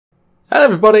Hello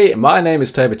everybody, my name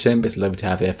is Toby Chimp. It's lovely to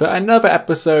have you here for another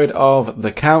episode of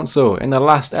The Council. In the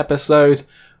last episode,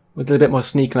 we did a bit more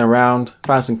sneaking around,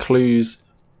 found some clues,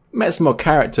 met some more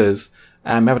characters,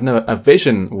 and we have a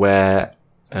vision where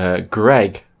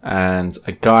Greg and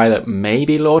a guy that may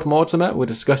be Lord Mortimer were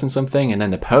discussing something, and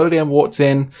then Napoleon walked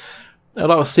in. A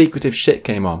lot of secretive shit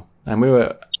came on, and we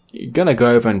were gonna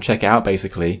go over and check it out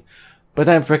basically. But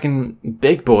then frickin'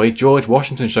 big boy George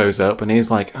Washington shows up, and he's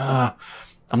like,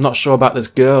 I'm not sure about this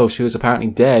girl. She was apparently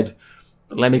dead.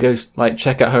 Let me go, like,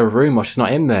 check out her room while she's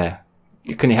not in there.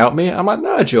 Can you help me? I'm like,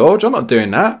 no, George, I'm not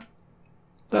doing that.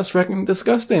 That's freaking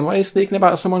disgusting. What are you sneaking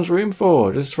about someone's room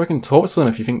for? Just freaking talk to them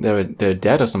if you think they're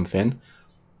dead or something.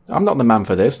 I'm not the man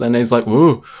for this. And he's like,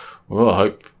 ooh, well, I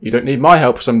hope you don't need my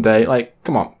help someday. Like,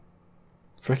 come on.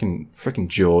 Freaking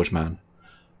George, man.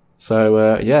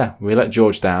 So, yeah, we let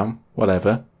George down.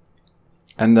 Whatever.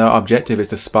 And our objective is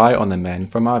to spy on the men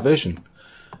from our vision.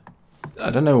 I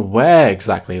don't know where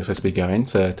exactly we're supposed to be going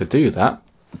to do that.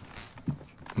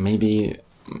 Maybe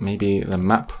the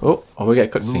map. Oh, we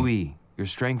get a cutscene. Louis, you're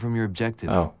straying from your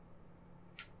objective. Oh.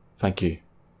 Thank you.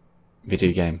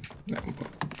 Video game.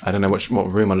 I don't know what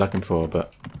room I'm looking for,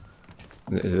 but...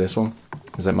 Is it this one?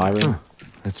 Is that my room?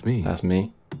 That's me. That's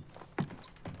me.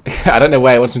 I don't know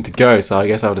where it wants me to go, so I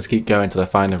guess I'll just keep going until I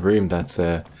find a room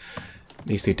that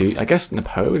needs to do... I guess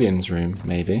Napoleon's room,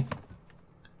 maybe.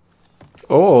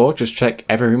 Or just check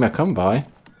every room I come by.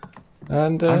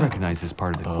 And I recognize this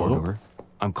part of the corridor.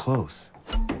 I'm close.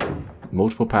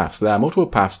 Multiple paths. There are multiple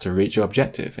paths to reach your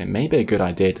objective. It may be a good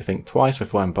idea to think twice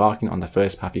before embarking on the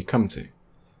first path you come to.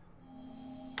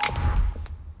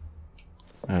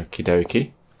 Okie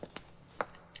dokie.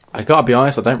 I gotta be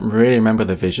honest, I don't really remember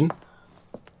the vision.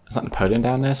 Is that Napoleon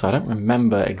down there? So I don't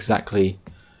remember exactly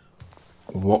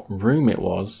what room it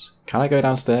was. Can I go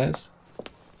downstairs?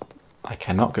 I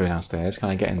cannot go downstairs. Can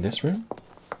I get in this room?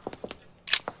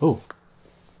 Oh.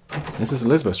 This is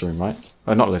Elizabeth's room, right?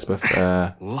 Oh, not Elizabeth.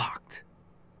 Locked.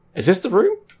 Is this the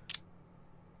room?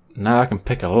 Now I can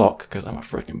pick a lock because I'm a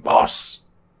freaking boss.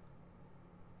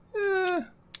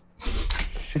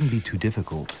 Shouldn't be too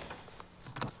difficult.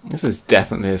 This is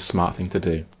definitely a smart thing to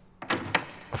do.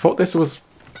 I thought this was...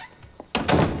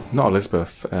 Not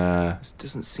Elizabeth. This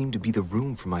doesn't seem to be the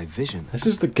room for my vision. This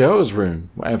is the girl's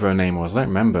room. Whatever her name was. I don't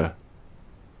remember.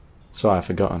 Sorry, I've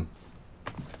forgotten.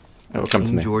 It will come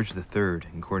to me. George III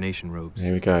in coronation robes.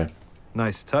 Here we go.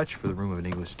 Nice touch for the room of an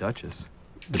English duchess.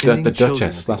 The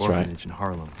Duchess, that's right. In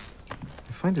Harlem.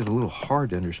 I find it a little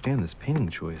hard to understand this painting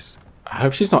choice. I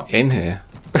hope she's not in here.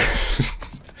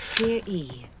 Dear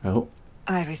E. Oh.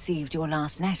 I received your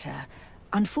last letter.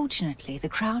 Unfortunately, the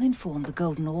Crown informed the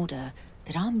Golden Order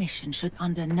that our mission should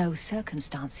under no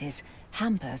circumstances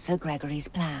hamper Sir Gregory's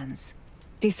plans.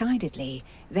 Decidedly,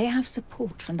 they have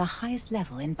support from the highest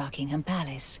level in Buckingham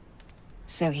Palace.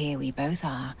 So here we both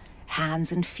are,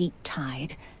 hands and feet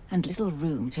tied, and little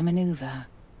room to maneuver.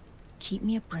 Keep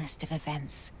me abreast of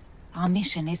events. Our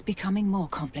mission is becoming more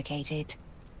complicated.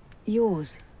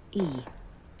 Yours, E.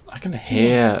 I can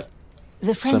hear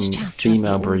the French some chapter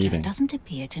female of the Order breathing. Doesn't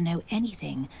appear to know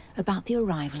anything about the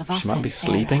arrival of our She might be friend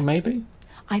sleeping, Sarah. maybe?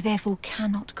 I therefore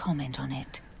cannot comment on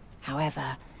it.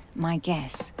 However, my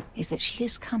guess is that she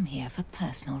has come here for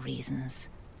personal reasons.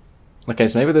 Okay,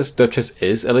 so maybe this Duchess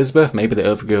is Elizabeth. Maybe the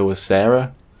other girl was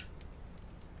Sarah.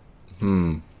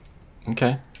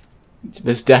 Okay.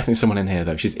 There's definitely someone in here,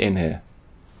 though. She's in here.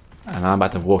 And I'm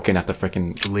about to walk in after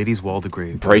freaking The lady's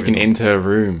Waldegrave. breaking into her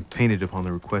room. Painted upon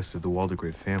the request of the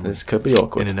Waldegrave family. This could be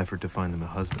awkward. In an effort to find them a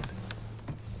husband.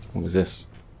 What was this?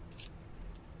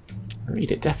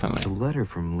 Read it, definitely. It's a letter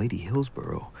from Lady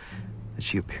Hillsborough that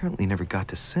she apparently never got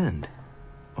to send.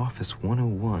 Office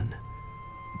 101.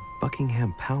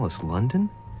 Buckingham Palace, London?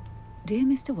 Dear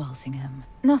Mr. Walsingham,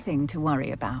 nothing to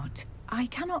worry about. I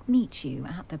cannot meet you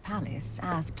at the palace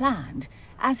as planned,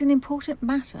 as an important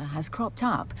matter has cropped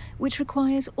up, which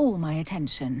requires all my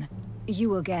attention. You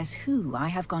will guess who I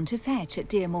have gone to fetch at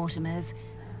dear Mortimer's,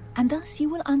 and thus you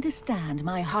will understand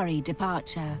my hurried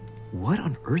departure. What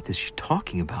on earth is she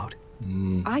talking about?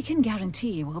 I can guarantee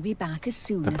you will be back as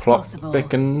soon The as plot possible.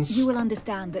 thickens. You will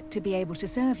understand that to be able to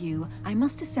serve you, I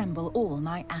must assemble all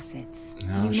my assets.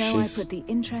 No, you know I put the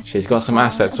interests she's of got the some Crown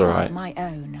assets, above alright. my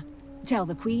own. Tell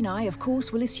the Queen I, of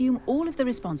course, will assume all of the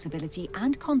responsibility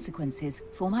and consequences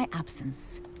for my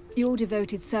absence. Your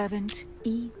devoted servant,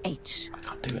 E.H. I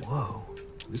can't do it. Whoa,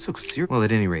 this looks serious. Well,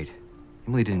 at any rate,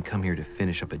 Emily didn't come here to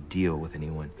finish up a deal with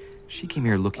anyone. She came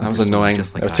here looking That was for someone annoying.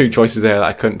 just like There were I two did. choices there that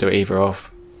I couldn't do either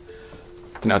of.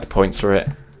 Didn't have the points for it.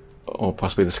 Or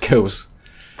possibly the skills.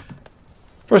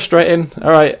 Frustrating.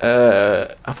 Alright,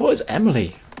 I thought it was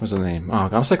Emily was her name. Oh,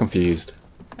 I'm so confused.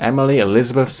 Emily,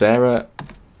 Elizabeth, Sarah.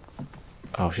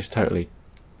 Oh, she's totally...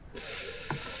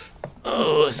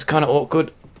 Oh, this is kind of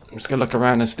awkward. I'm just going to look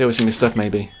around and steal some of my stuff,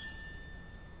 maybe.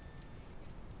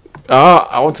 Ah,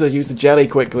 I want to use the jelly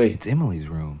quickly. It's Emily's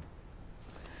room.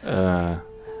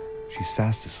 She's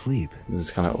fast asleep. This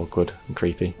is kind of awkward and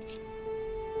creepy.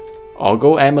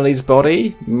 Ogle Emily's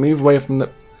body. Move away from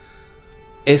the...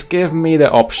 It's giving me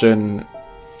the option.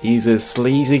 He's a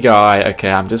sleazy guy.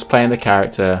 Okay, I'm just playing the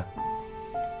character.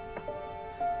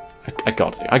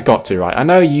 I got to, right? I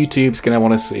know YouTube's going to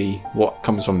want to see what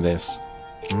comes from this.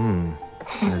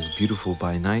 As beautiful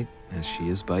by night as she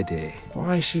is by day.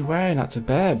 Why is she wearing that to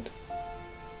bed?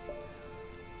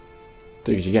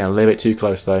 Dude, you're getting a little bit too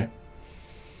close, though.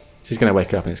 She's going to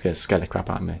wake up and it's going to scare the crap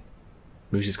out of me.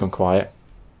 Music's gone quiet.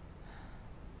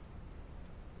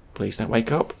 Please don't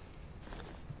wake up.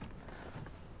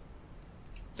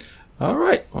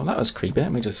 Alright, well that was creepy.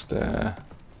 Let me just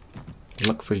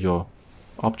look through your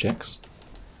objects.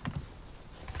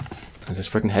 Is this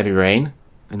freaking heavy rain?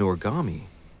 An origami.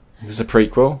 Is this a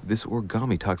prequel? This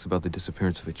origami talks about the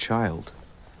disappearance of a child.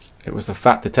 It was the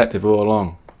fat detective all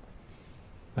along.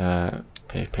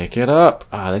 Pick it up.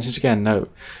 Ah, then she's getting a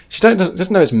note. She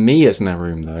doesn't know it's me that's in her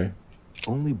room though.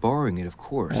 Only borrowing it, of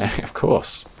course. Of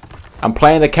course. I'm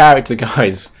playing the character,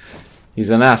 guys. He's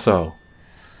an asshole.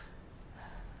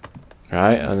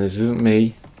 Right, and this isn't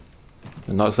me.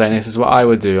 I'm not saying this is what I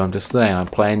would do. I'm just saying I'm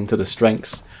playing to the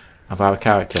strengths of our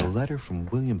character. A letter from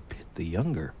William Pitt the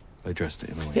Younger, addressed to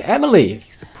Emily. Yeah, Emily!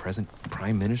 He's the present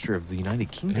Prime Minister of the United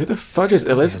Kingdom. Who the fudge is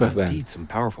Elizabeth He has then? indeed some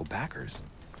powerful backers.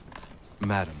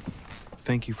 Madam,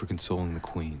 thank you for consoling the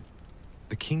Queen.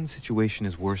 The King's situation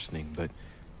is worsening, but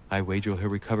I wager he'll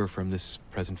recover from this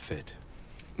present fit.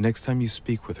 Next time you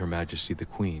speak with Her Majesty the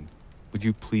Queen, would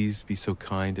you please be so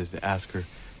kind as to ask her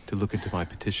to look into my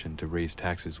petition to raise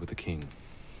taxes with the King?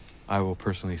 I will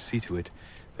personally see to it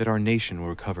that our nation will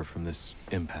recover from this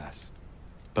impasse.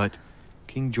 But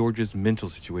King George's mental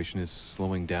situation is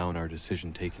slowing down our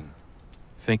decision-taking.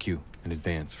 Thank you in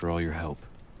advance for all your help.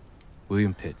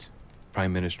 William Pitt,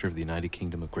 Prime Minister of the United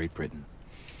Kingdom of Great Britain.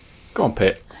 Go on,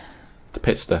 Pitt. The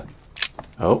Pitster.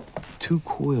 Oh. 2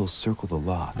 coils circle the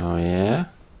lock. Oh, yeah?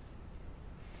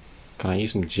 Can I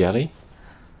use some jelly?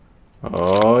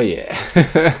 Oh, yeah.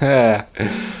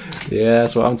 Yeah,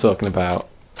 that's what I'm talking about.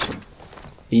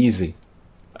 Easy.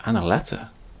 And a letter.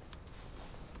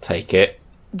 Take it.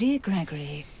 Dear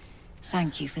Gregory,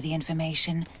 thank you for the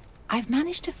information. I've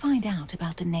managed to find out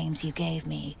about the names you gave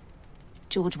me.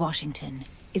 George Washington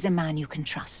is a man you can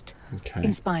trust. Okay.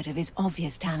 In spite of his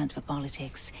obvious talent for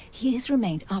politics, he has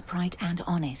remained upright and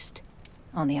honest.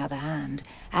 On the other hand,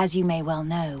 as you may well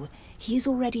know, he is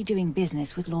already doing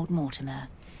business with Lord Mortimer.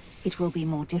 It will be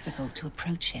more difficult to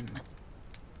approach him.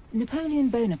 Napoleon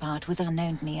Bonaparte was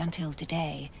unknown to me until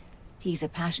today. He's a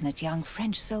passionate young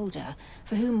French soldier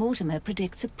for whom Mortimer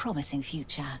predicts a promising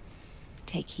future.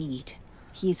 Take heed.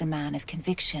 He is a man of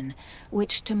conviction,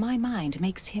 which to my mind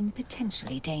makes him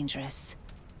potentially dangerous.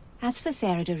 As for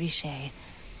Sarah de Richet,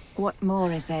 what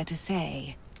more is there to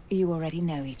say? You already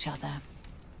know each other.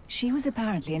 She was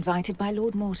apparently invited by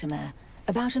Lord Mortimer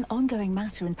about an ongoing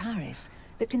matter in Paris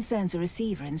that concerns a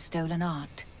receiver in stolen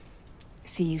art.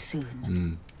 See you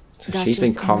soon. So she's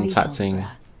been Duchess Emily contacting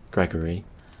Hillsborough. Gregory.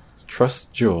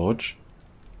 Trusts George.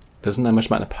 Doesn't know much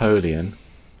about Napoleon.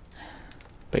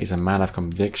 But he's a man of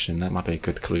conviction. That might be a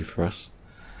good clue for us.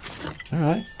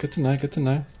 Alright, good to know, good to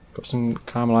know. Got some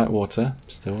Carmelite water.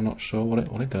 Still not sure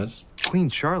what it does. Queen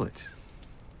Charlotte.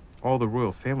 All the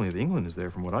royal family of England is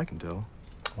there from what I can tell.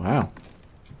 Wow.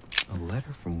 A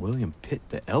letter from William Pitt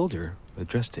the Elder,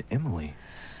 addressed to Emily.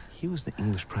 He was the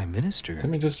English Prime Minister.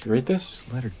 Didn't we just read this?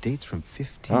 This letter dates from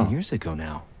 15 years ago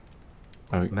now.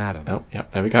 Oh, Madam. Oh, yeah,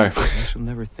 there we go. I shall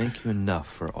never thank you enough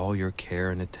for all your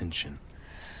care and attention.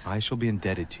 I shall be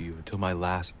indebted to you until my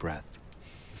last breath.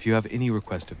 If you have any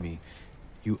request of me,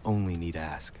 you only need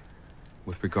ask.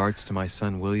 With regards to my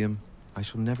son William, I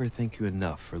shall never thank you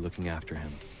enough for looking after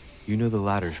him. You know the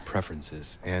latter's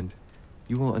preferences, and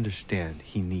you will understand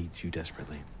he needs you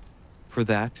desperately. For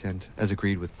that, and as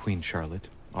agreed with Queen Charlotte,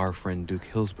 our friend Duke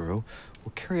Hillsborough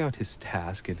will carry out his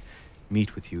task and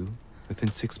meet with you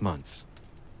within 6 months.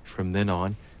 From then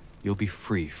on, you'll be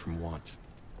free from want.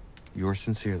 Yours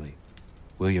sincerely,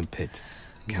 William Pitt,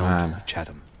 Count of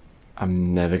Chatham.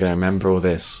 I'm never going to remember all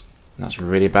this. That's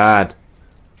really bad.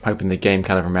 I'm hoping the game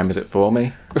kind of remembers it for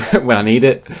me when I need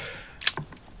it.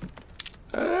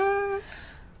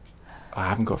 I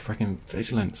haven't got freaking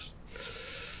vigilance.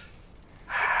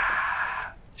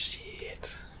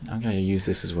 Shit. I'm going to use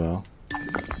this as well.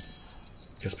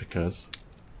 Just because.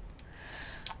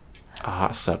 Ah,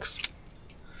 that sucks.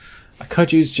 I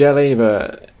could use jelly,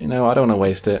 but, you know, I don't want to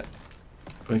waste it.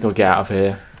 We gotta get out of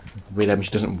here. Really hope she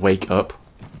doesn't wake up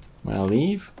when I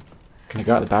leave. Can I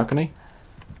go out the balcony?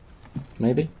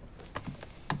 Maybe?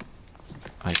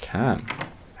 I can.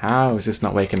 How is this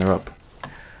not waking her up?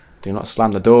 Do not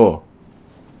slam the door.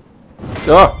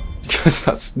 Oh! Because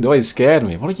that noise scared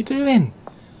me. What are you doing?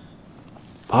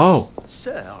 Oh.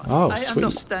 Sir, Oh, I sweet.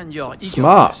 understand your eagerness,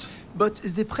 Smart. but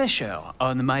the pressure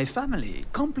on my family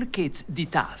complicates the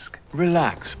task.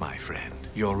 Relax, my friend.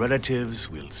 Your relatives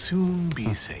will soon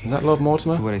be safe. Is that Lord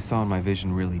Mortimer? So what I saw in my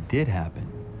vision really did happen.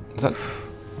 Is that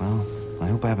Well, I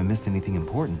hope I haven't missed anything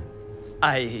important.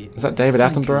 is that David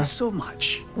Thank you Attenborough? so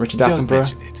much. Richard Don't Attenborough?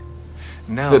 mention it.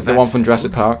 Now The one that's from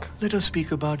Jurassic settled, Park? Let us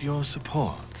speak about your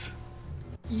support.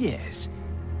 Yes.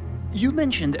 You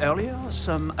mentioned earlier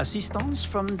some assistance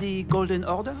from the Golden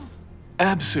Order?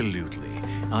 Absolutely.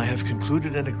 I have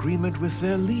concluded an agreement with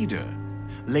their leader,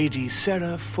 Lady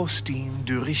Sarah Faustine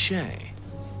de Richet.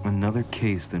 Another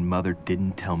case that Mother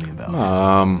didn't tell me about.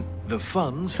 The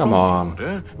funds Come from on. the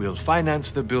order will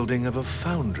finance the building of a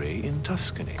foundry in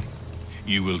Tuscany.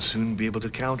 You will soon be able to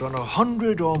count on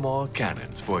 100 or more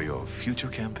cannons for your future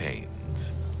campaigns.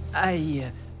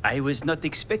 I was not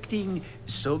expecting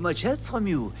so much help from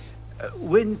you.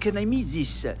 When can I meet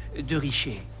this de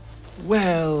Richet?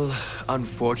 Well,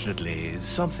 unfortunately,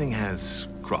 something has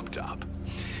cropped up.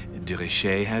 De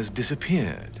Richet has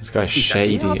disappeared. This guy's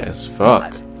shady as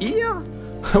fuck. Here?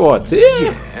 What? Yeah.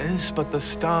 Yes, but the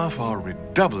staff are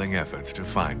redoubling efforts to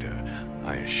find her,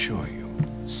 I assure you.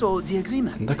 So the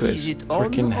agreement. Look at is his it on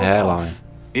freaking or hairline. off?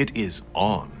 It is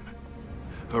on.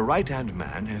 Her right-hand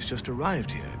man has just arrived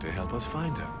here to help us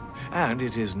find her. And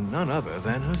it is none other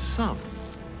than her son,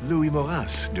 Louis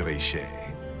Maurice de Richet.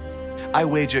 I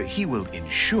wager he will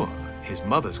ensure his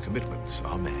mother's commitments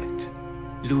are met.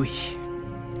 Louis.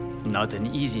 Not an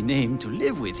easy name to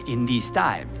live with in these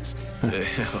times.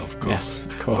 Of course. Yes,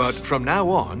 of course. But from now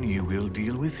on, you will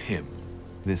deal with him.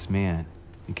 This man,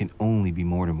 it can only be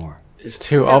Mortimer. It's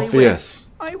too Very obvious.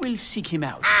 well. I will seek him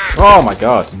out. Oh my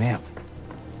god. Ma'am.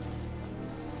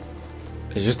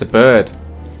 It's just a bird.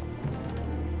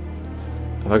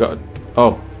 Have I got...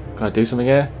 Oh, can I do something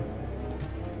here?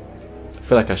 I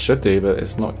feel like I should do, but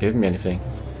it's not giving me anything.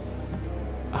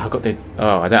 Oh, I got the...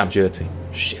 Oh, I don't have agility.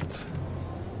 Shit.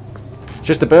 It's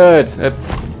just a bird.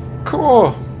 Cool.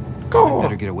 I Cool.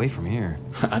 better get away from here.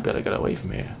 I better get away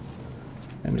from here.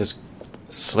 Let me just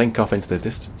slink off into the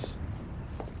distance.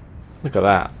 Look at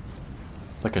that.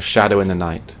 Like a shadow in the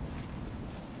night.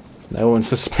 No one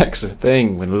suspects a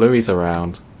thing when Louis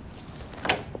around.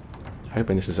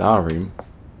 Hoping this is our room.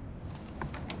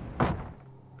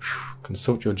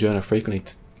 Consult your journal frequently.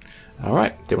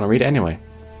 Alright, didn't want to read it anyway.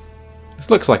 This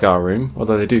looks like our room,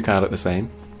 although they do kind of look the same.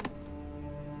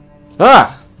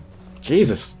 Ah!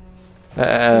 Jesus.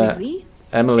 Louis?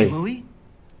 Emily. Emily?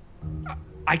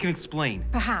 I can explain.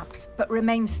 Perhaps, but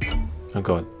remains. Oh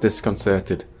god,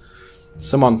 disconcerted.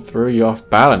 Someone threw you off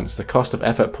balance. The cost of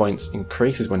effort points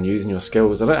increases when using your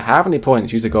skills. I don't have any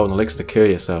points. Use a golden elixir to cure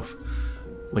yourself.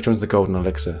 Which one's the golden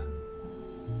elixir?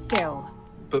 Still.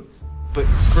 But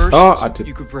first, Oh, I did-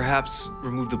 you could perhaps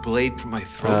remove the blade from my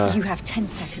throat. You have 10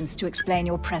 seconds to explain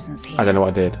your presence here. I don't know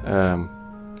what I did. I'm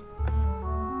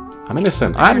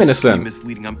innocent. I'm You're just innocent.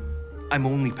 misleading. I'm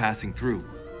only passing through.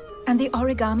 And the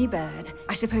origami bird?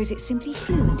 I suppose it simply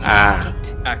flew into your Ah.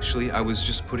 pocket. Actually, I was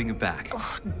just putting it back.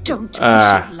 Don't push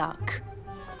Ah. your luck.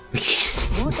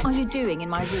 What are you doing in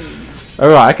my room?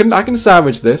 Alright, I can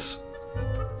salvage this.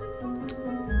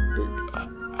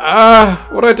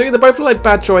 What do I do? They both look like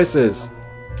bad choices.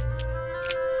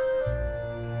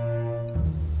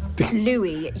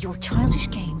 Louis, your childish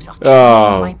games are Oh,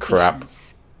 killing my crap.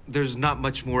 patience. There's not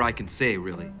much more I can say,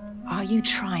 really. Are you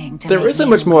trying to There make isn't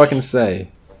me much more I angry? can say.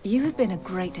 You have been a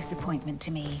great disappointment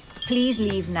to me. Please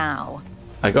leave now.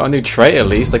 I got a new trait at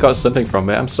least. I got something from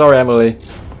it. I'm sorry, Emily.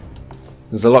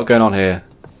 There's a lot going on here.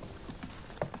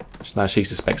 Now she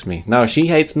suspects me. No, she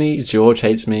hates me. George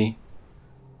hates me.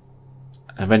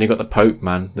 And then you got the Pope,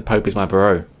 man. The Pope is my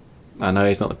bro. I know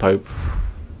he's not the Pope,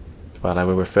 but I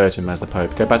will refer to him as the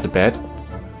Pope. Go back to bed.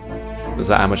 Was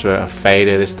that how much of a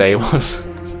failure this day was?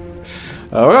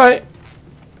 Alright.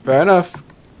 Fair enough.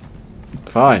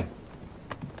 Fine.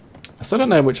 I still don't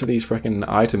know which of these freaking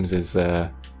items is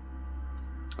the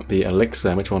elixir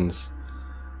and which one's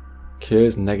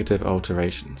cures negative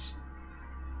alterations.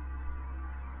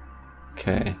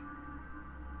 Okay.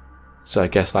 So I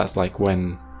guess that's like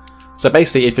when... So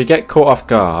basically, if you get caught off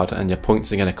guard and your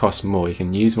points are going to cost more, you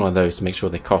can use one of those to make sure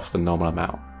they cost the normal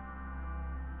amount.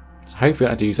 So hopefully you don't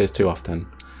have to use those too often.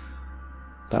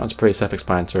 That one's pretty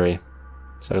self-explanatory.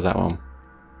 So is that one.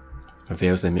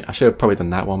 Reveals them. I should have probably done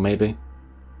that one, maybe.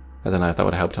 I don't know if that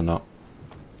would have helped or not.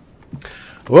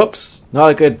 Whoops!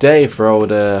 Not a good day for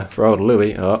old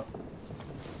Louis. Oh.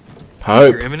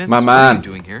 Pope, Your Eminence, my what are you man.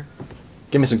 doing here?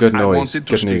 Give me some good I noise. wanted to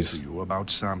Good speak news. to you about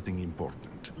something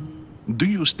important. Do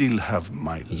you still have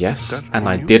my Yes, letter and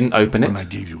on I you didn't open when it. I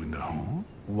gave you in the hall?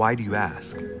 Why do you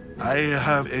ask? I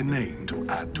have a name to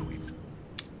add to it.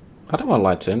 I don't want to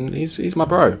lie to him. He's my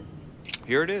bro.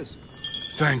 Here it is.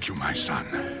 Thank you, my son.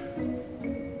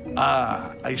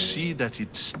 Ah, I see that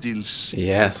it's still safe.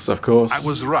 Yes, of course. I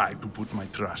was right to put my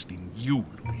trust in you,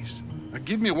 Louise. Now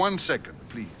give me 1 second,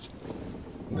 please.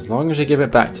 As long as you give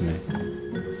it back to me.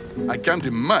 I can't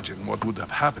imagine what would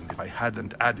have happened if I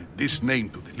hadn't added this name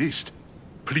to the list.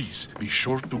 Please be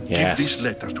sure to give Yes. this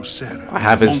letter to Sarah. I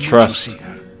have his want you to trust. see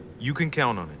her. You can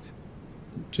count on it.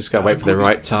 Just gotta wait for the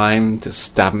right time to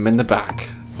stab him in the back.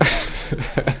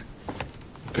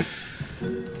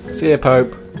 See ya,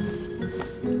 Pope.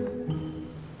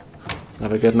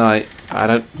 Have a good night.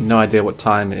 No idea what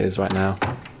time it is right now.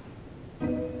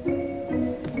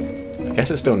 I guess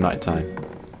it's still night time.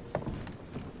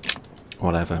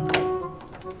 Whatever.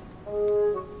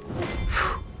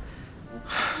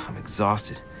 I'm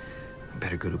exhausted. I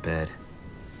better go to bed.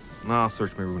 I'll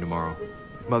search my room tomorrow.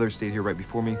 If Mother stayed here right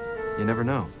before me, you never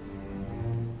know.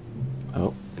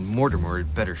 Oh, And Mortimer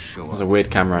had better show there's up. a weird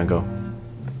camera angle.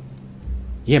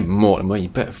 Yeah, Mortimer, you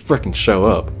better frickin' show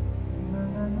up.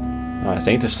 Alright, so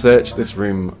I need to search this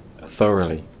room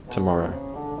thoroughly tomorrow.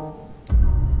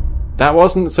 That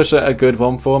wasn't such a good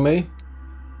one for me.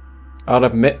 I'll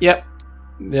admit, yep.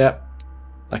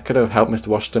 I could have helped Mr.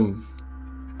 Washington.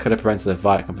 Could have prevented a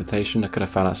violent confrontation. I could have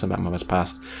found out something about Mother's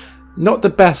past. Not the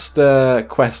best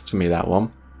quest for me, that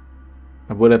one.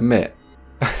 I will admit.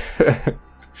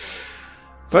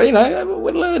 But, you know,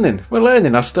 we're learning. We're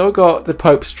learning. I've still got the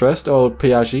Pope's trust, old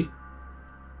Piaggi.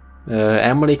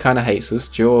 Emily kind of hates us.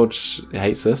 George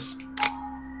hates us.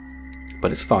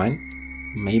 But it's fine.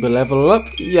 Maybe level up?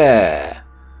 Yeah.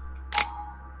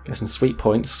 Get some sweet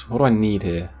points. What do I need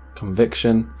here?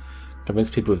 Conviction. Convince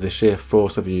people with the sheer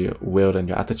force of your will and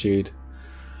your attitude.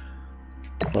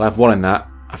 Well, I have one in that.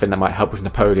 I think that might help with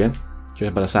Napoleon.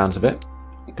 Judging by the sounds of it.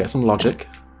 Get some logic.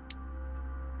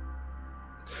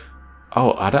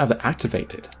 Oh, I don't have that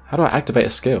activated. How do I activate a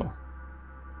skill?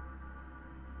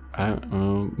 I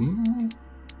don't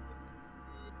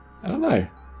know.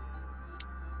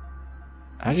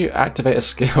 How do you activate a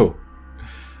skill?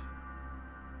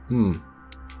 Maybe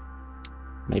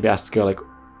I have to go like... You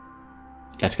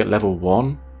have to get level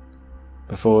 1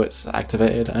 before it's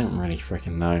activated? I don't really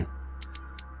freaking know.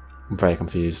 I'm very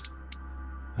confused.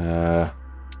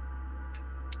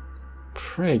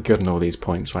 Pretty good in all these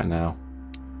points right now.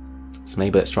 So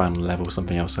maybe let's try and level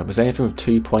something else up. Is there anything with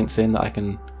 2 points in that I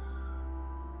can...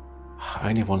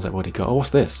 Only ones I've already got. Oh,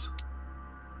 what's this?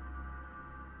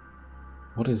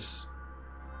 What is...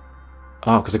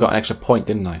 Oh, because I got an extra point,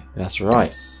 didn't I? That's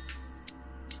right.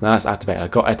 So now it's activated. I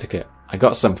got etiquette. I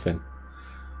got something.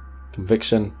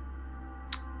 Conviction.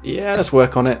 Yeah, let's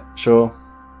work on it. Sure.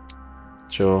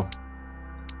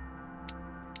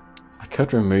 I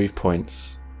could remove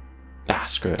points. Ah,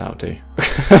 screw it. That'll do.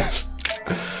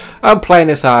 I'm playing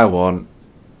this how I want.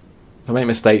 If I make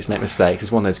mistakes, make mistakes.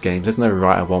 It's one of those games. There's no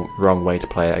right or wrong way to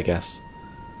play it, I guess.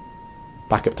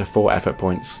 Back up to 4 effort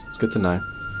points. It's good to know.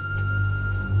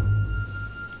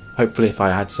 Hopefully if I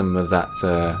had some of that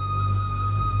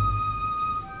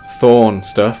thorn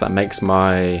stuff, that makes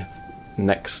my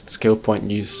next skill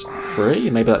point use free.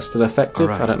 Maybe that's still effective.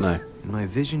 All right. I don't know. In my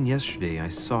vision yesterday, I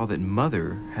saw that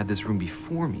Mother had this room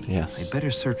before me. Yes. I better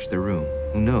search the room.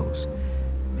 Who knows?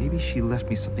 Maybe she left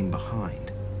me something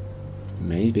behind.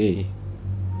 Maybe.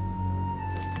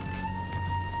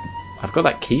 I've got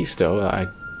that key still that I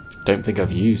don't think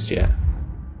I've used yet.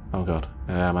 Oh god.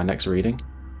 My next reading.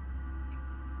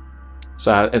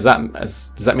 So does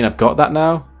that mean I've got that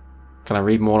now? Can I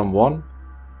read more than one?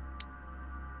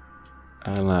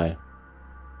 I don't know.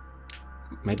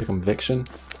 Maybe conviction?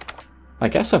 I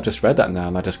guess I've just read that now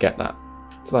and I just get that.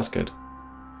 So that's good.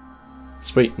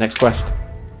 Sweet, next quest.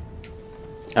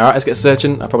 Alright, let's get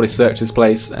searching. I'll probably search this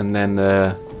place and then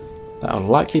that'll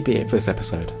likely be it for this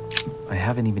episode. I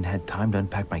haven't even had time to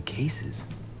unpack my cases.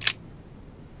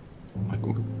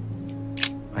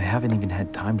 I haven't even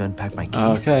had time to unpack my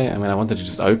cases. Okay, I mean I wanted to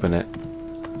just open it.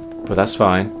 But that's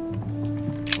fine.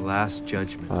 Last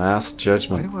Judgment. Last Why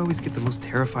Judgment. do I always get the most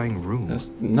terrifying room? That's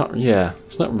not, yeah,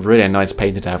 it's not really a nice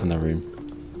painting to have in the room.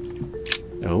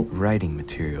 Oh, Writing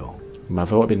material.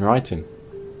 Mother, what have been writing?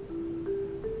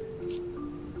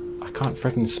 I can't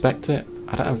freaking inspect it.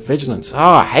 I don't have vigilance. Oh,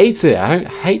 I hate it. I don't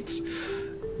hate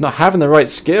not having the right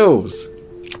skills.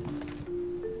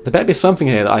 There better be something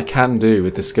here that I can do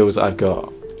with the skills that I've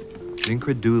got. The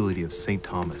incredulity of St.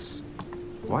 Thomas.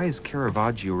 Why is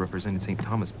Caravaggio representing St.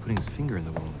 Thomas putting his finger in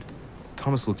the wound?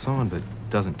 Thomas looks on but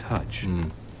doesn't touch.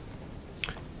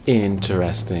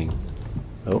 Interesting.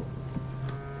 Oh.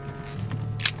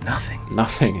 Nothing.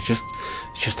 Nothing. It's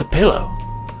just a pillow.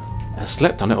 I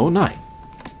slept on it all night.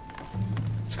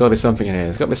 There's got to be something in here.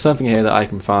 There's got to be something here that I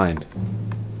can find.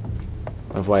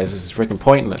 Otherwise, this is freaking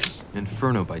pointless.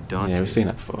 Inferno by Dante. Yeah, we've seen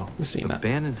that before. We've seen that.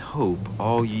 Abandon hope,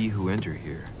 all ye who enter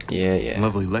here. Yeah, yeah.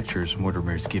 Lovely lectures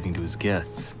Mortimer's giving to his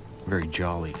guests. Very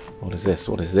jolly. What is this?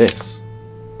 What is this?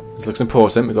 This looks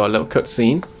important. We've got a little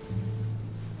cutscene.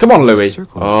 Come on, Louis.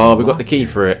 Oh, we got the key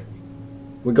for it.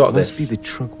 We got this. Must be the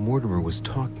trunk Mortimer was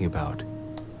talking about.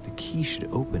 The key should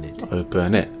open it.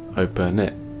 Open it. Open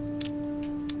it.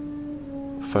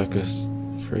 Focus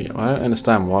 3. I don't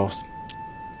understand what's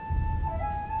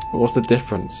the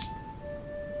difference?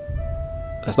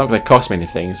 That's not going to cost me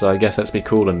anything, so I guess let's be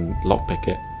cool and lockpick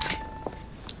it.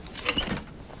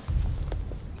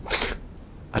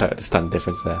 I don't understand the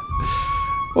difference there.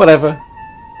 Whatever.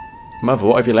 Mother,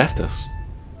 what have you left us?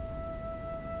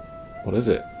 What is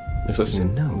it? Looks like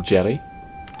some jelly.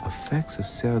 Effects of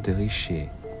Sœur de Richer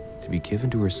to be given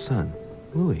to her son,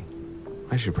 Louis.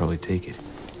 I should probably take it.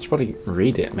 Should probably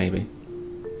read it, maybe.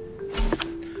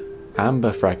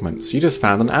 Amber fragments. You just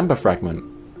found an amber fragment.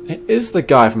 It is the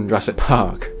guy from Jurassic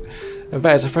Park. I bet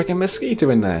there's a freaking mosquito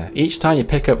in there. Each time you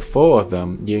pick up 4 of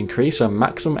them, you increase your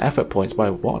maximum effort points by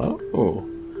 1. Oh.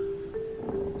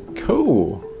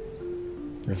 Cool.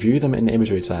 Review them in the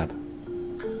inventory tab.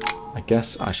 I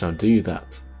guess I shall do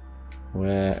that.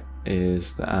 Where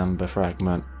is the amber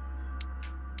fragment?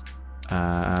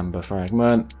 Amber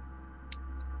fragment.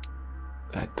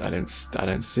 I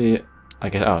don't see it. I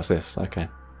guess. Oh, it's this. Okay.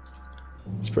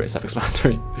 It's pretty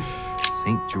self-explanatory.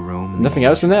 Saint Jerome. Nothing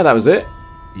else in there. That was it.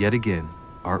 Yet again,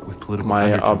 art with political. My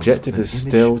objective is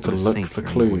still to look for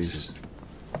clues.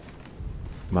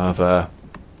 Mother,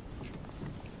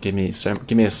 give me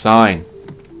a sign.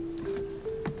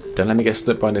 Don't let me get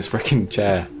stuck behind this freaking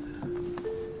chair.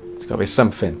 There's got to be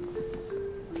something.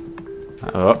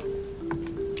 Oh.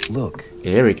 Look.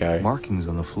 Here we go. Markings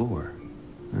on the floor.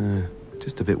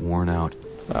 Just a bit worn out.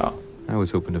 Oh. I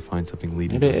was hoping to find something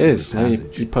leading. Maybe it is. Maybe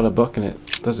you put a book in it.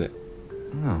 Does it?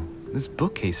 Oh, this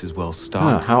bookcase is well Oh,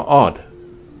 stocked. how odd.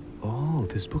 Oh,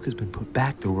 this book has been put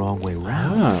back the wrong way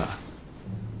round. Ah.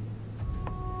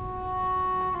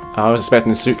 I was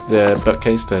expecting the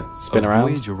bookcase to spin around.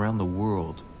 Voyage around the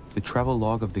world. The travel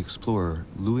log of the explorer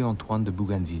Louis-Antoine de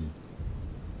Bougainville.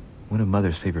 One of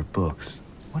Mother's favorite books.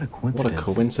 What a coincidence. What a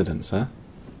coincidence, huh?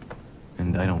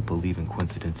 And I don't believe in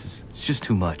coincidences. It's just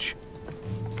too much.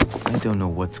 I don't know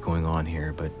what's going on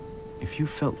here, but if you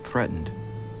felt threatened,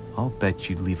 I'll bet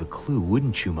you'd leave a clue,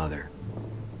 wouldn't you, Mother?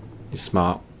 He's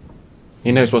smart.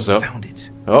 He knows what's up. Found it.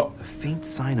 Oh. A faint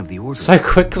sign of the order. So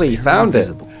quickly, he found it.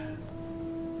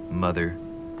 Mother,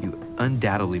 you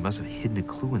undoubtedly must have hidden a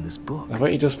clue in this book. I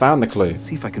thought you just found the clue. Let's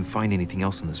see if I can find anything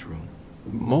else in this room.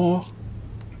 More?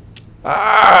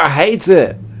 Ah, I hate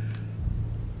it.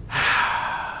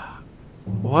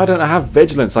 Why don't I have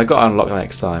vigilance? I got to unlock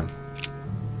next time.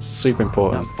 It's super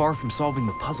important. Not far from solving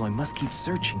the puzzle, I must keep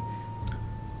searching.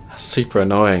 Super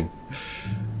annoying.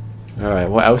 Alright,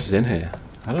 what else is in here?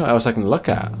 I don't know what else I can look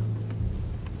at.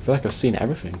 I feel like I've seen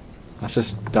everything. That's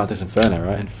just Dante's Inferno,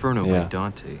 right? Inferno Yeah. by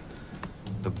Dante.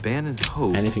 Abandoned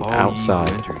hope. Anything all ye who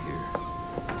outside. enter here.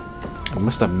 I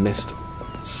must have missed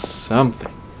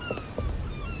something.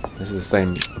 This is the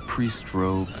same. A priest's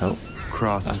robe. Oh,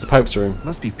 Cross. that's the Pope's room.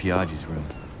 Must be Piaggi's room.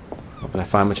 Not gonna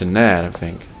find much in there, I don't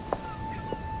think.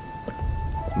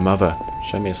 Mother,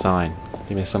 show me a sign.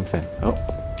 Give me something. Oh.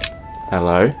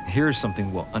 Hello. Here's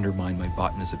something will undermine my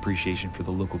botanist's appreciation for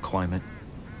the local climate.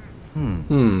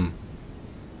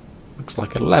 Looks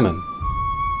like a lemon.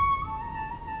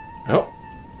 Oh.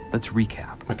 Let's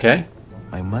recap. Okay.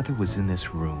 My mother was in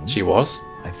this room. She was.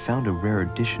 I found a rare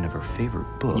edition of her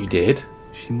favorite book. You did.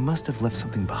 She must have left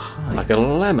something behind. Like a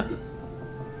lemon.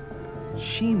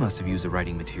 She must have used the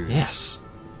writing material. Yes.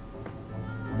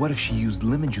 What if she used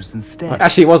lemon juice instead?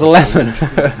 Actually, it was a lemon.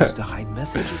 Used to hide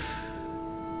messages.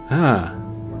 Ah.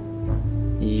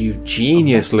 You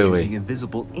genius, Using Louis.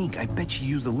 invisible ink. I bet she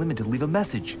used the lemon to leave a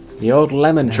message. The old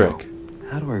lemon Now, trick.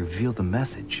 How do I reveal the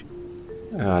message?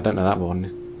 Oh, I don't know that one.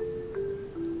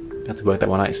 You have to work that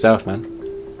one out yourself, man.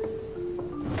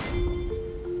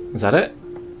 Is that it?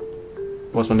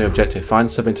 What's my new objective? Find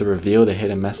something to reveal the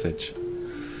hidden message.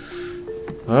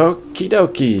 Okie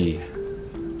dokie.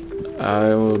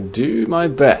 I will do my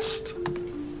best.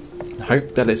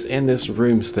 Hope that it's in this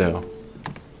room still.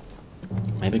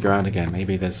 Maybe go around again.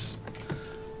 Maybe there's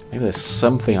Maybe there's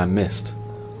something I missed.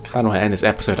 Kind of want to end this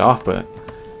episode off, but it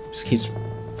just keeps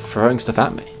throwing stuff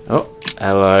at me. Oh,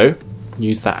 hello.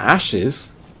 Use the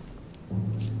ashes.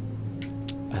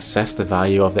 Assess the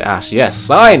value of the ash. Yes,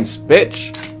 science,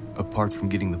 bitch! Apart from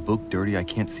getting the book dirty, I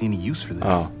can't see any use for this.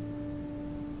 Oh.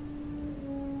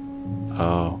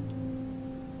 Oh.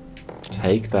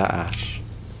 Take that ash.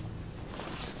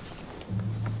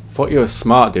 Thought you were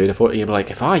smart, dude. I thought you'd be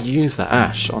like, if I use the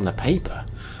ash on the paper,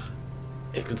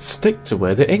 it could stick to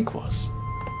where the ink was.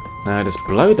 Now I just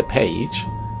blow the page,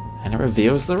 and it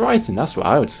reveals the writing. That's what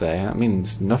I would say. That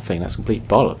means nothing. That's complete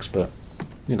bollocks, but,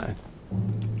 you know.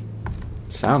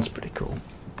 Sounds pretty cool.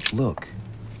 Look.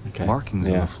 Okay. Markings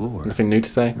on the floor. Nothing new to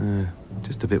say?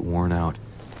 Just a bit worn out.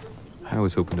 I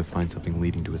was hoping to find something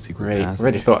leading to a secret passage.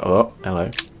 Already thought, oh,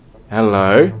 hello.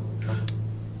 Hello?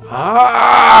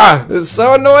 Ah! It's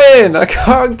so annoying! I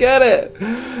can't get it!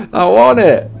 I want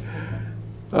it!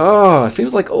 Oh, it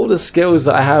seems like all the skills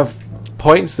that I have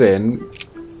points in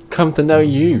come to no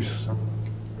use.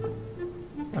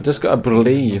 I've just got to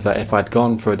believe that if I'd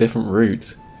gone for a different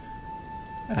route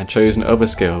and chosen other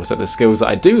skills, that the skills that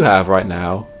I do have right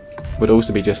now would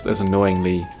also be just as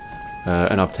annoyingly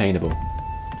unobtainable.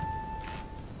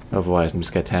 Otherwise, I'm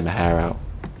just going to tear my hair out.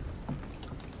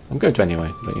 I'm going to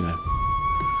anyway, but you know.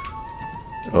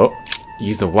 Oh,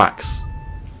 use the wax.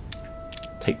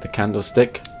 Take the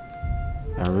candlestick.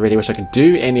 I really wish I could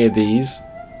do any of these.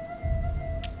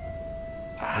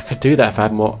 I could do that if I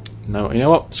had more. No, you know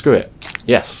what? Screw it.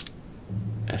 Yes.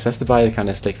 Assess the value of the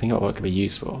candlestick. Think about what it could be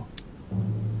used for.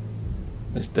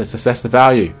 Let's assess the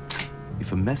value.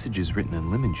 If a message is written in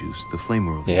lemon juice, the flame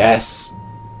will... Yes!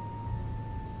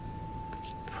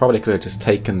 Probably could have just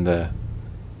taken the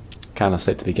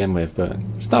candlestick to begin with, but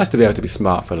it's nice to be able to be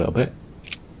smart for a little bit.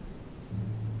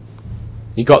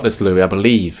 You got this, Louis, I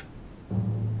believe.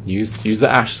 Use the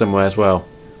ash somewhere as well.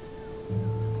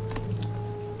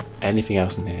 Anything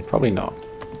else in here? Probably not.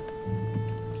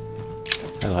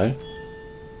 Hello.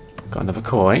 Got another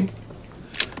coin.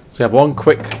 So we have one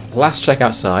quick last check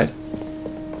outside.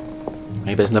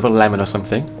 Maybe there's another lemon or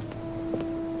something.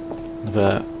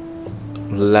 Another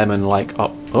lemon-like...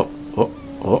 Oh.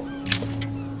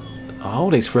 All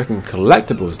these freaking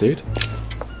collectibles, dude.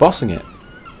 Bossing it.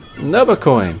 Another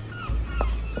coin.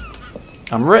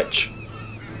 I'm rich.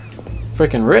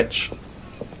 Freaking rich.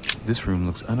 This room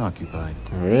looks unoccupied.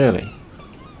 Really?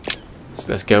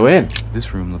 So let's go in.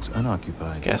 This room looks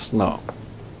unoccupied. Guess not.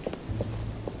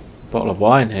 Bottle of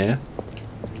wine here.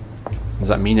 Does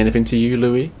that mean anything to you,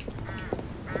 Louis?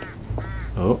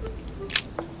 Oh.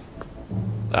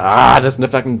 Ah, there's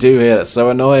nothing I can do here. That's so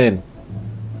annoying.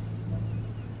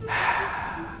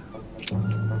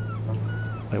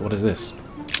 Wait, what is this?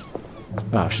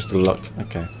 Oh, it's just a look.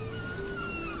 Okay.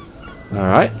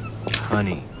 Alright.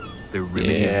 Honey. The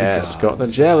remedy yes, got the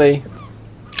jelly.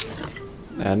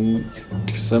 And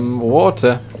some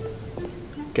water.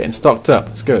 Getting stocked up.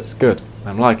 It's good, it's good.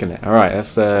 I'm liking it. Alright,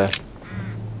 that's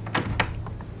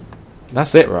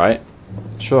it, right?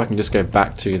 Sure, I can just go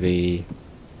back to the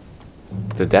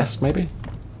desk, maybe?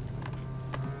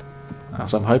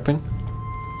 That's what I'm hoping.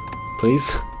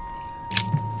 Please.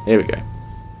 Here we go.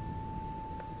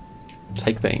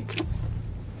 Take the ink.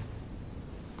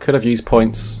 Could have used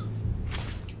points.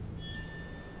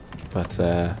 But,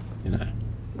 you know,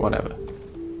 whatever.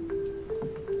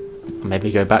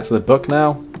 Maybe go back to the book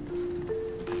now?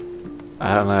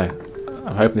 I don't know.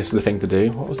 I'm hoping this is the thing to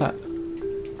do. What was that?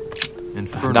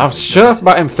 Now shut up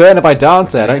about Inferno by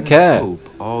Dante. I don't care. Hope,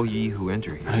 all ye who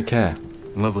enter here. I don't care.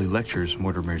 Lovely lectures,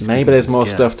 Mortimer's. Maybe there's more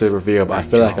stuff to reveal, but I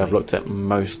feel like I've looked at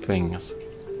most things.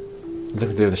 Nothing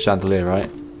to do with the chandelier, right?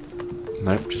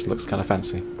 Nope, just looks kind of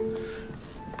fancy.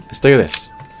 Let's do this.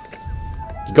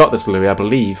 You got this, Louis, I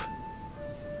believe.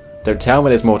 Don't tell me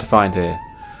there's more to find here.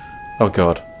 Oh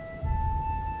god.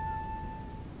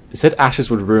 It said ashes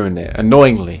would ruin it,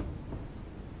 annoyingly.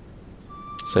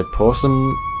 So pour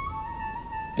some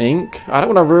ink. I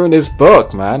don't want to ruin this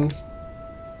book, man.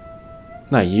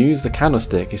 No, use the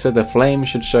candlestick. He said the flame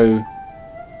should show...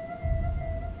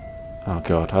 Oh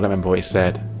god, I don't remember what he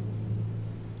said.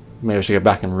 Maybe I should go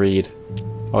back and read.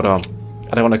 Hold on.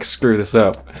 I don't want to screw this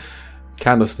up.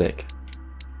 Candlestick.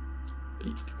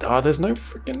 Oh, there's no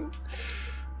freaking...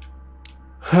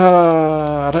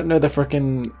 I don't know the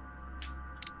freaking...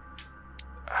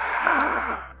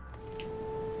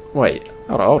 Wait,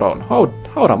 hold on.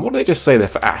 What did they just say there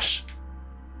for ash?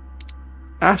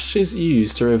 Ash is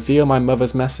used to reveal my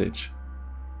mother's message.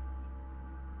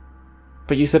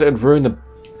 But you said it would ruin the...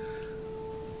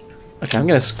 Okay, I'm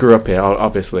going to screw up here,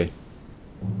 obviously.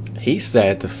 He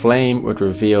said the flame would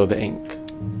reveal the ink.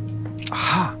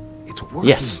 Aha! It's working.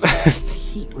 Yes!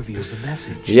 heat reveals the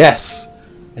message. Yes!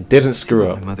 I didn't screw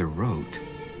up. My mother wrote.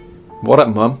 What up,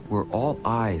 Mum? Where all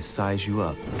eyes size you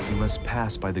up, you must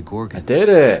pass by the Gorgon. I did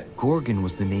it! Gorgon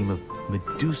was the name of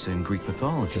Medusa in Greek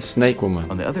mythology. It's a snake woman.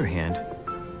 On the other hand,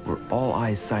 where all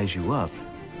eyes size you up,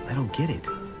 I don't get it.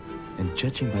 And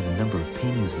judging by the number of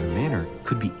paintings in the manor,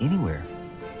 could be anywhere.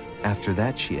 After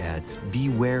that, she adds,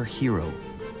 beware hero.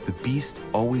 The beast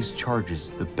always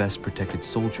charges the best protected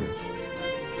soldier.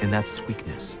 And that's its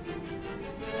weakness.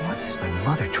 What is my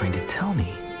mother trying to tell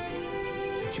me?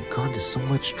 Since you've gone to so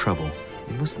much trouble,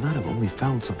 you must not have only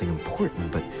found something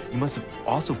important, but you must have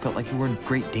also felt like you were in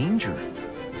great danger.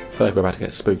 I feel like we're about to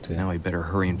get spooked here. Now I better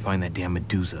hurry and find that damn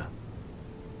Medusa.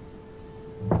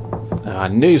 I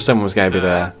knew someone was going to be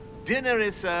there. Dinner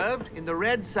is served in the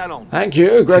red salon. Thank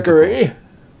you, Gregory.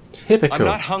 Typical. I'm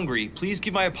not hungry. Please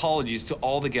give my apologies to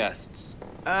all the guests.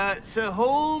 Sir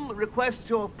Holm requests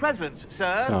your presence,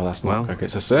 sir. Oh, that's not Well, okay.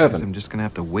 It's a I'm servant. just gonna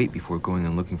have to wait before going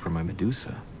and looking for my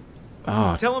Medusa.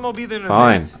 Oh, Tell him I'll be there in a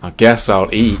fine. minute. I guess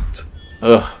I'll eat.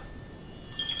 Ugh.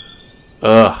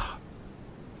 Ugh.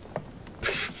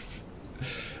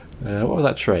 What was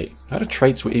that trait? How do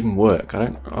traits even work?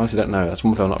 I honestly don't know. That's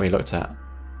one thing I've not really looked at.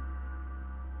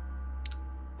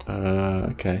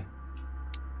 Okay.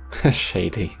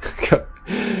 Shady.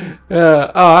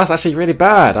 Oh, that's actually really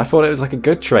bad. I thought it was like a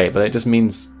good trait, but it just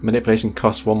means manipulation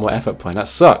costs 1 more effort point. That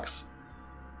sucks.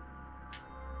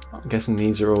 I'm guessing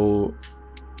these are all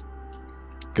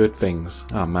good things.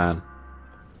 Oh man.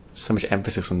 So much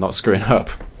emphasis on not screwing up.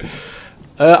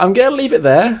 I'm going to leave it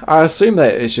there. I assume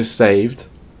that it's just saved.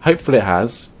 Hopefully it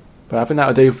has. But I think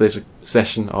that'll do for this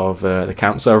session of the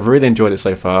council. I've really enjoyed it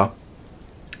so far.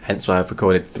 Hence why I've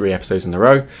recorded 3 episodes in a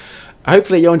row.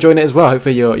 Hopefully you're enjoying it as well.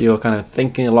 Hopefully you're kind of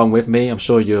thinking along with me. I'm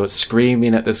sure you're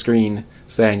screaming at the screen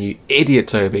saying, "You idiot,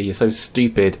 Toby, you're so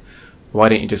stupid. Why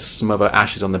don't you just smother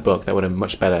ashes on the book? That would have been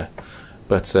much better."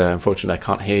 But unfortunately I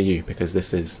can't hear you because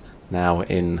this is now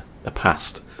in the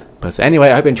past. But anyway,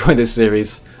 I hope you enjoyed this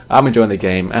series. I'm enjoying the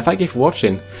game, and thank you for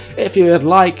watching. If you'd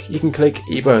like, you can click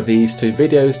either of these 2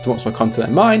 videos to watch more content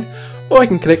of mine, or you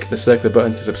can click the circular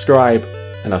button to subscribe,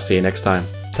 and I'll see you next time.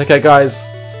 Take care, guys.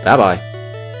 Bye-bye.